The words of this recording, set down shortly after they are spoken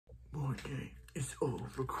My day is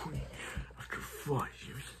over, Queen. After 5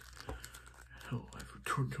 years, hell, I've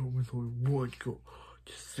returned home with only one goal: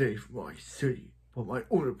 to save my city. But my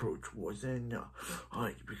own approach wasn't enough. I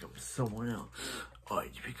had to become someone else. I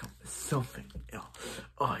had to become something else.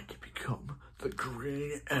 I had to become the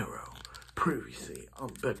Green Arrow. Previously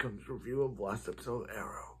on Beckham's review of last episode of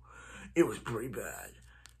Arrow. It was pretty bad.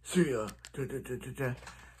 See ya.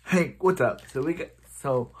 Hey, what's up?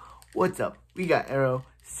 What's up? We got Arrow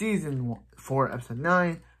Season 4, Episode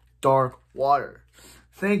 9, Dark Water.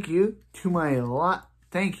 Thank you to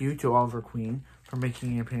Oliver Queen for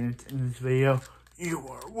making an appearance in this video. You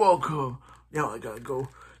are welcome. Now I gotta go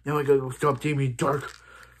stop Damien Dark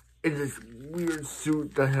in this weird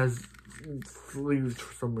suit that has sleeves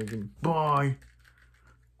for some reason. Bye.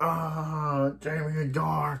 Damien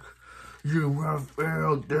Dark, you have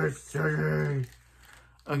failed this city.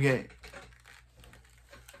 Okay.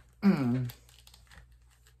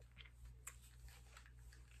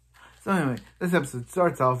 So anyway, this episode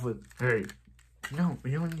starts off with, no, we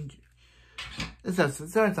don't need you. This episode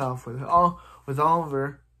starts off with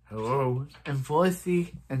Oliver, hello, and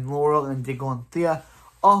Felicity, and Laurel, and Diggle, and Thea,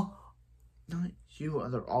 not you,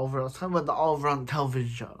 other Oliver. I was talking about the Oliver on the television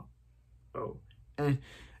show. Oh, and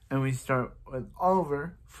we start with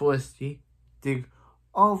Oliver, Felicity, Diggle,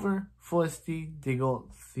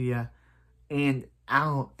 Thea, and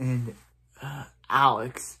Alex,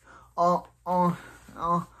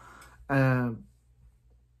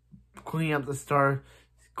 cleaning up Star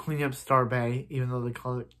Bay, even though they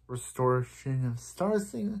call it Restoration of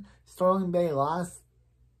Starling Bay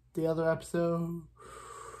the other episode.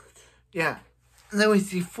 Yeah. And then we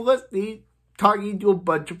see Felicity talking to a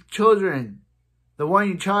bunch of children. The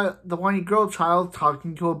whiny girl child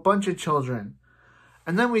talking to a bunch of children.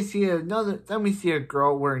 And then we see a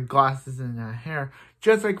girl wearing glasses and hair,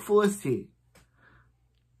 just like Felicity.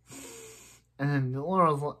 And then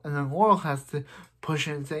Laurel has to push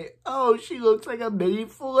in and say, "Oh, she looks like a mini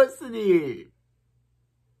Felicity."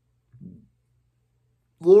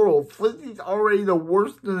 Laurel, Felicity's already the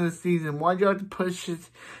worst in the season. Why'd you have to push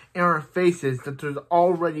it in our faces that there's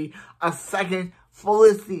already a second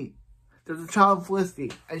Felicity? There's a child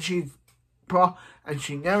Felicity, and she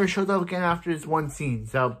never shows up again after this one scene.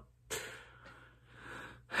 So,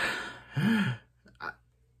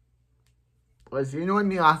 was you annoyed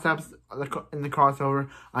me last episode in the crossover?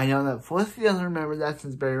 I know that Felicity doesn't remember that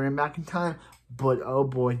since Barry ran back in time, but oh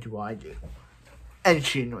boy, do I do! And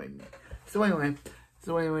she annoyed me. So then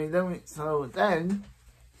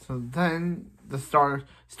the Star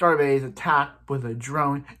Bay is attacked with a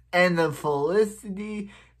drone, and the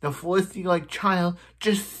Felicity-like child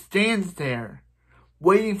just stands there,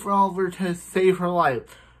 waiting for Oliver to save her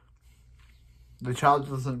life. The child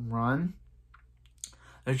doesn't run.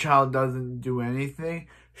 The child doesn't do anything.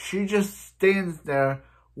 She just stands there,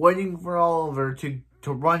 waiting for Oliver to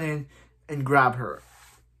run in and grab her.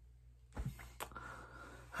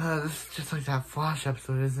 This is just like that Flash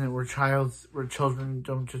episode, isn't it? Where children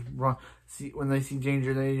don't just run. When they see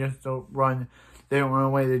danger, they just don't run. They don't run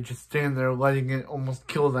away. They just stand there, letting it almost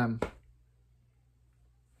kill them.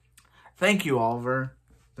 Thank you, Oliver.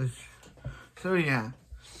 So yeah.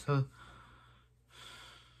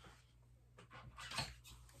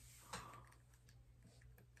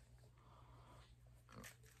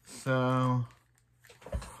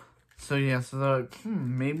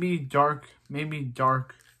 Maybe Dark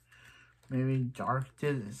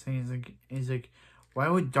did this thing. He's like, why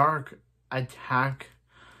would Dark attack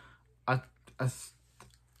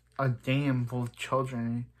a dam full of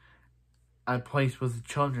children, a place with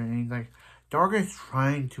children? And he's like, Dark is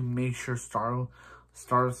trying to make sure Star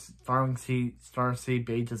City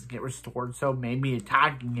Bay doesn't get restored, so maybe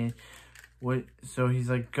attacking it. So he's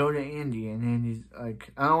like, go to Andy, and Andy's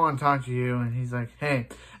like, I don't want to talk to you, and he's like, hey,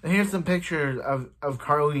 and here's some pictures of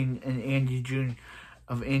Carly and Andy Jr.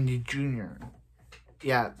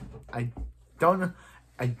 Yeah, I don't know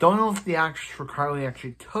if the actress for Carly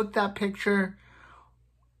actually took that picture.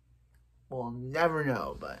 We'll never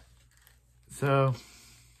know, but so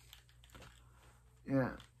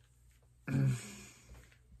yeah.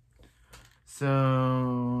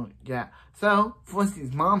 So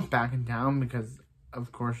Felicity's mom's back in town because,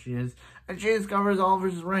 of course, she is, and she discovers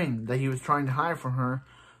Oliver's ring that he was trying to hide from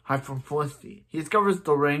Felicity. He discovers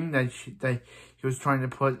the ring that he was trying to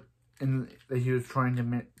put in, that he was trying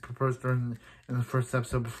to propose to her in the first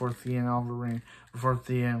episode before Thea and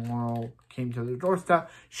Laurel came to the doorstep.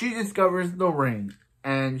 She discovers the ring,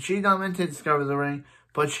 and she's not meant to discover the ring,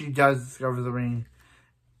 but she does discover the ring,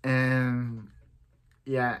 and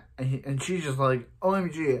yeah, and she's just like,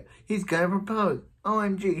 OMG, he's gonna propose.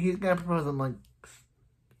 OMG, he's gonna propose. I'm like,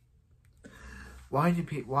 why do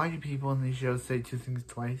people in these shows say two things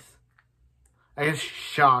twice? I guess she's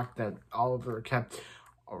shocked that Oliver kept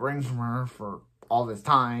a ring from her for all this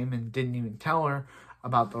time and didn't even tell her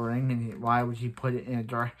about the ring, and why would he put it in a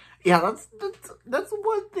dark? Yeah, that's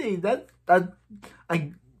one thing. That's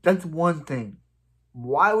one thing.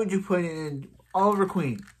 Why would you put it in Oliver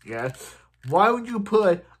Queen? Yes. Why would you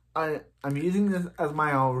put? I'm using this as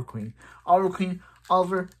my Oliver Queen. Oliver Queen.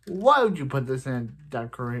 Oliver, why would you put this in a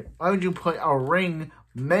decoration? Why would you put a ring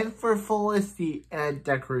meant for Felicity in a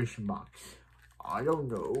decoration box? I don't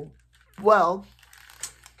know. Well,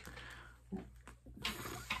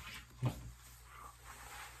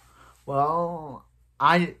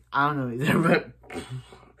 I don't know either, but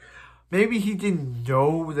maybe he didn't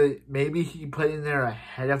know that. Maybe he put it in there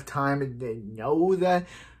ahead of time and didn't know that.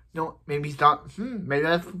 No, maybe he thought, maybe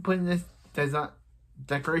if I put in this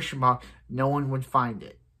decoration box, no one would find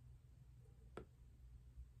it.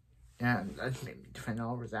 Yeah, that's made me defend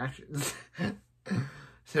Oliver's actions.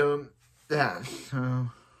 So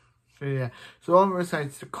Oliver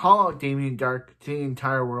decides to call out Damien Dark to the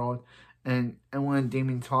entire world, and when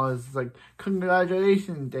Damien tells us, like,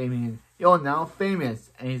 congratulations, Damien, you're now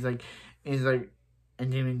famous. And he's like,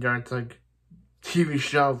 and Damien Dark's like, TV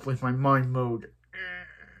shelf with my mind mode.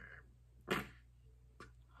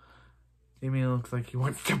 Damien looks like he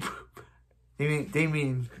wants to poop.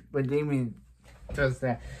 Damien, when Damien does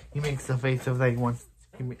that, he makes the face of like wants.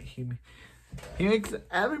 He makes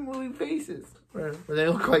every movie faces where they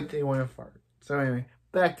look like they want to fart. So anyway,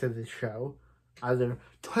 back to the show. Other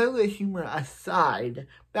toilet humor aside,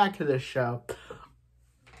 back to the show.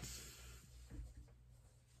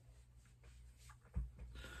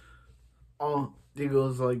 Oh,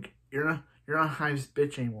 Diggle's like, you're not Hive's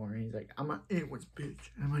bitch anymore. And he's like, I'm not anyone's bitch.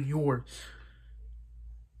 I'm not yours.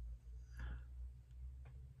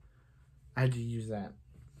 I had to use that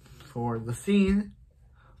for the scene.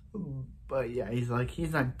 But yeah, he's like,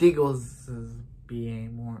 he's not Diggle's B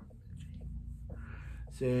anymore.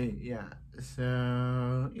 So yeah.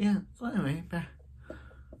 So anyway,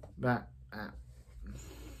 back.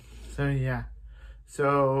 So yeah.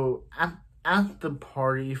 So at the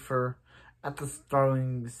party at the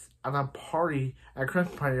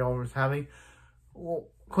Christmas party Oliver's having, well,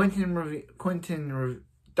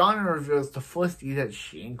 Donna reveals to Felicity that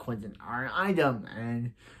she and Quentin are an item,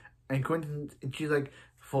 and she's like,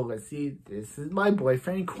 Felicity, this is my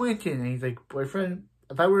boyfriend Quentin, and he's like, boyfriend,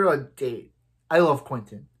 if I were on a date, I love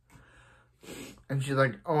Quentin. And she's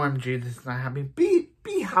like, OMG, this is not happening. Be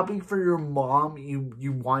happy for your mom,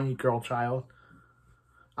 you whiny girl child.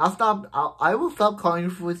 I will stop calling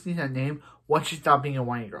Felicity that name once you stop being a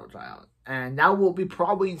whiny girl child. And that will be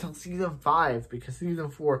probably until season 5, because season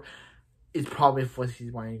 4 is probably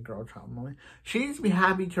Felicity's whiny girl child moment. She needs to be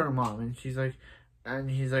happy to her mom, and he's like, I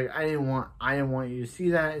didn't want you to see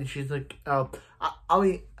that. And she's like,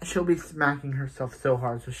 she'll be smacking herself so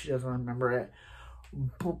hard so she doesn't remember it.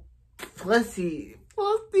 But Felicity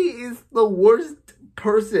is the worst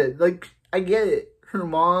person. Like, I get it. Her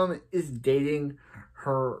mom is dating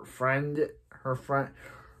her friend,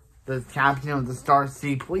 the captain of the Star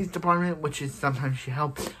City Police Department, which is sometimes she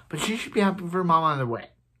helps, but she should be happy for her mom either way.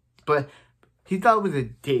 But he thought it was a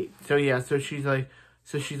date. So yeah, she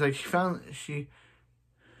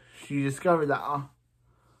discovered that,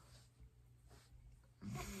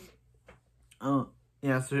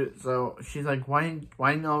 so she's like, why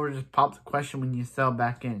didn't Oliver just pop the question when you settle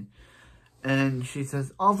back in? And she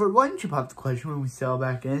says, Oliver, why didn't you pop the question when we settle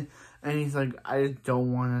back in? And he's like, I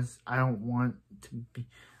don't want to be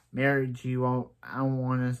married to you. I don't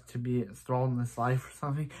want us to be enthralled in this life or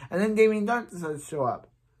something. And then Damien Dark decides to show up.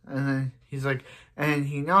 And then he's like, and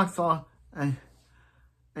he knocks Oliver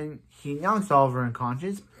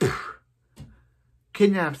unconscious.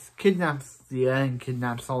 Kidnaps Thea and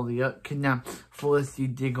kidnaps Felicity,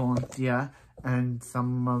 Diggle, and Thea and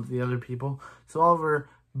some of the other people. So Oliver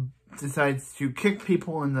decides to kick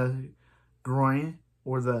people in the groin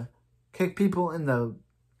or kick people in the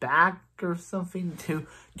back or something to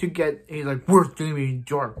get. He's like, where's Damien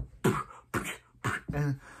Dark?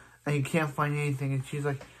 And he can't find anything. And she's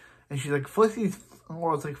like, Felicity's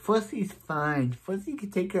fine. Felicity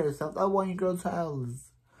can take care of herself. That one girl child is.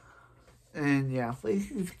 And yeah,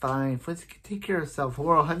 Felicity's fine. Felicity can take care of herself.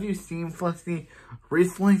 Laurel, have you seen Felicity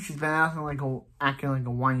recently? She's been acting like a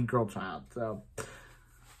whiny girl child. So,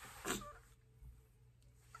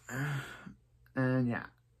 and yeah.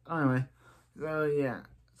 Anyway,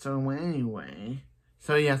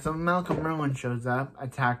 so Malcolm Merlin shows up,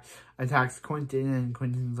 attacks Quentin, and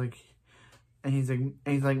Quentin's like, and he's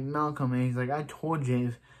like Malcolm, and he's like, I told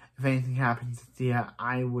you if anything happens to Thea,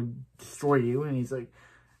 I would destroy you. And he's like,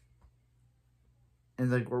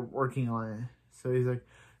 and like, we're working on it. So he's like,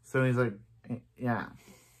 yeah.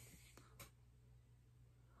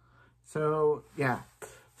 So, yeah.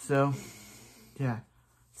 So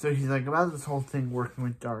he's like, about this whole thing working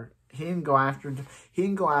with Dark. He didn't go after Dark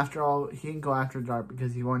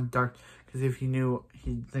because he wanted Dark, because if he knew,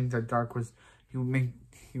 he'd think that Dark was, Dark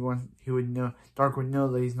would know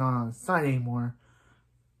that he's not on his side anymore.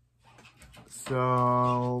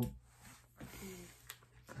 So,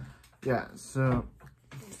 yeah, so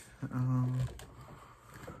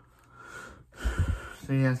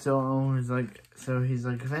he's like,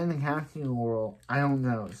 if anything happens in the world, I don't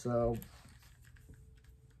know, so,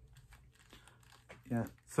 yeah,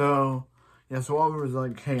 so Oliver's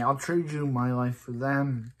like, hey, I'll trade you my life for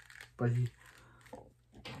them, but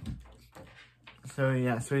so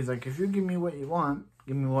he's like, if you give me what you want,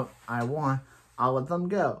 give me what I want, I'll let them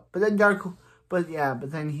go. But then Dark's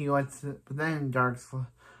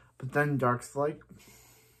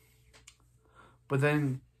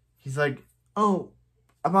he's like, oh,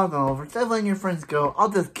 about them, Oliver, instead of letting your friends go, I'll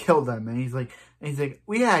just kill them. And he's like,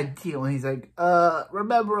 we had a deal. And he's like,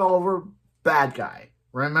 remember, Oliver, bad guy,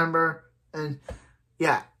 remember? And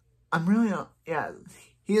yeah,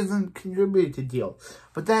 he doesn't contribute to deal.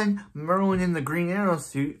 But then Merlin in the Green Arrow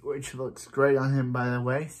suit, which looks great on him, by the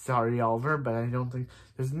way. Sorry, Oliver, but I don't think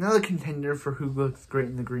there's another contender for who looks great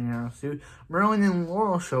in the Green Arrow suit. Merlin and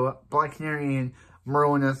Laurel show up. Black Canary and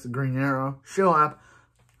Merlin as the Green Arrow show up.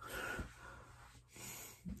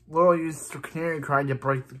 Laurel uses her canary cry to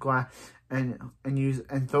break the glass and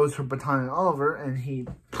throws her baton at Oliver, and he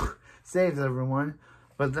saves everyone.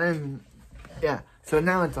 But then, yeah. So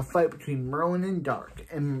now it's a fight between Merlin and Dark,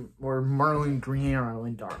 or Merlin, Green Arrow,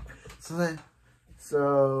 and Dark. So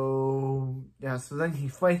then he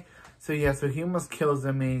fights. So he almost kills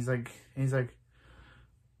him, and he's like,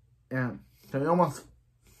 yeah. So he almost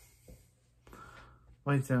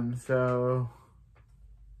fights him. So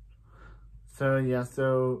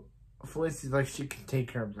Felicity's like, she can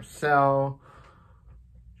take care of herself.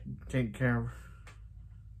 Taking care of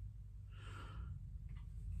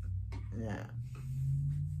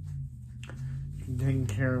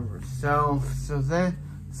herself. So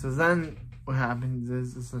then what happens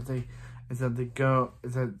is that they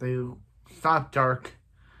stop Dark,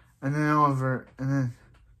 and then Oliver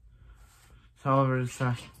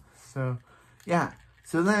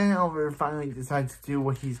finally decides to do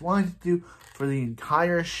what he's wanted to do for the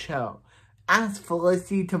entire show. Ask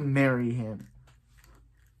Felicity to marry him.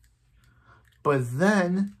 But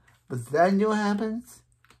then you know what happens?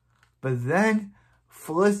 But then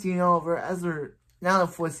Felicity and Oliver, now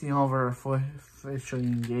that Felicity and Oliver are officially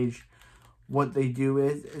engaged, what they do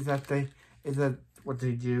is that they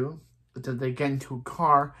get into a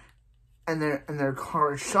car, and their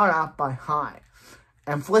car is shot out by High.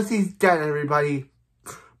 And Felicity's dead, everybody,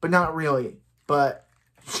 but not really. But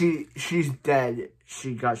she's dead.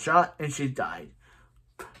 She got shot and she died,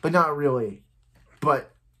 but not really.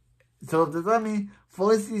 But so does that mean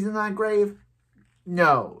Felicity's in that grave?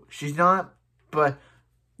 No, she's not. But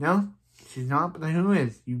no, she's not. But then who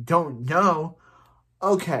is? You don't know.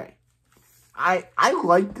 Okay. I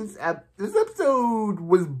like this this episode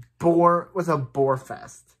was a bore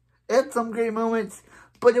fest. It had some great moments,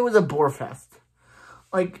 but it was a bore fest.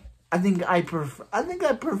 Like, I think I prefer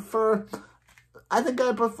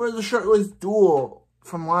the shirtless duel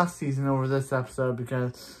from last season over this episode,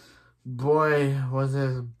 because boy, was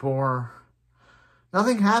this a bore.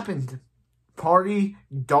 Nothing happened. Party,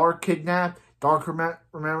 Dark kidnapped, Dark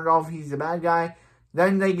remembered all he's a bad guy.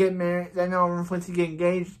 Then they get married. Then Oliver and Felicity get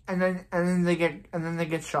engaged, and then they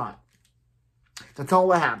get shot. That's all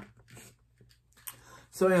that happened.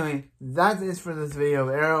 So anyway, that is for this video of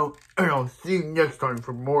Arrow. And I'll see you next time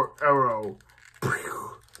for more Arrow.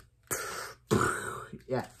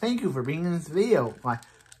 Yeah, thank you for being in this video. My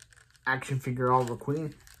action figure Oliver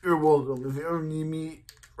Queen. You're welcome. If you ever need me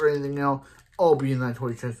or anything else, I'll be in that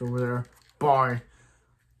toy chest over there. Bye.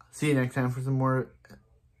 See you next time for some more.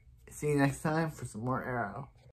 See you next time for some more Arrow.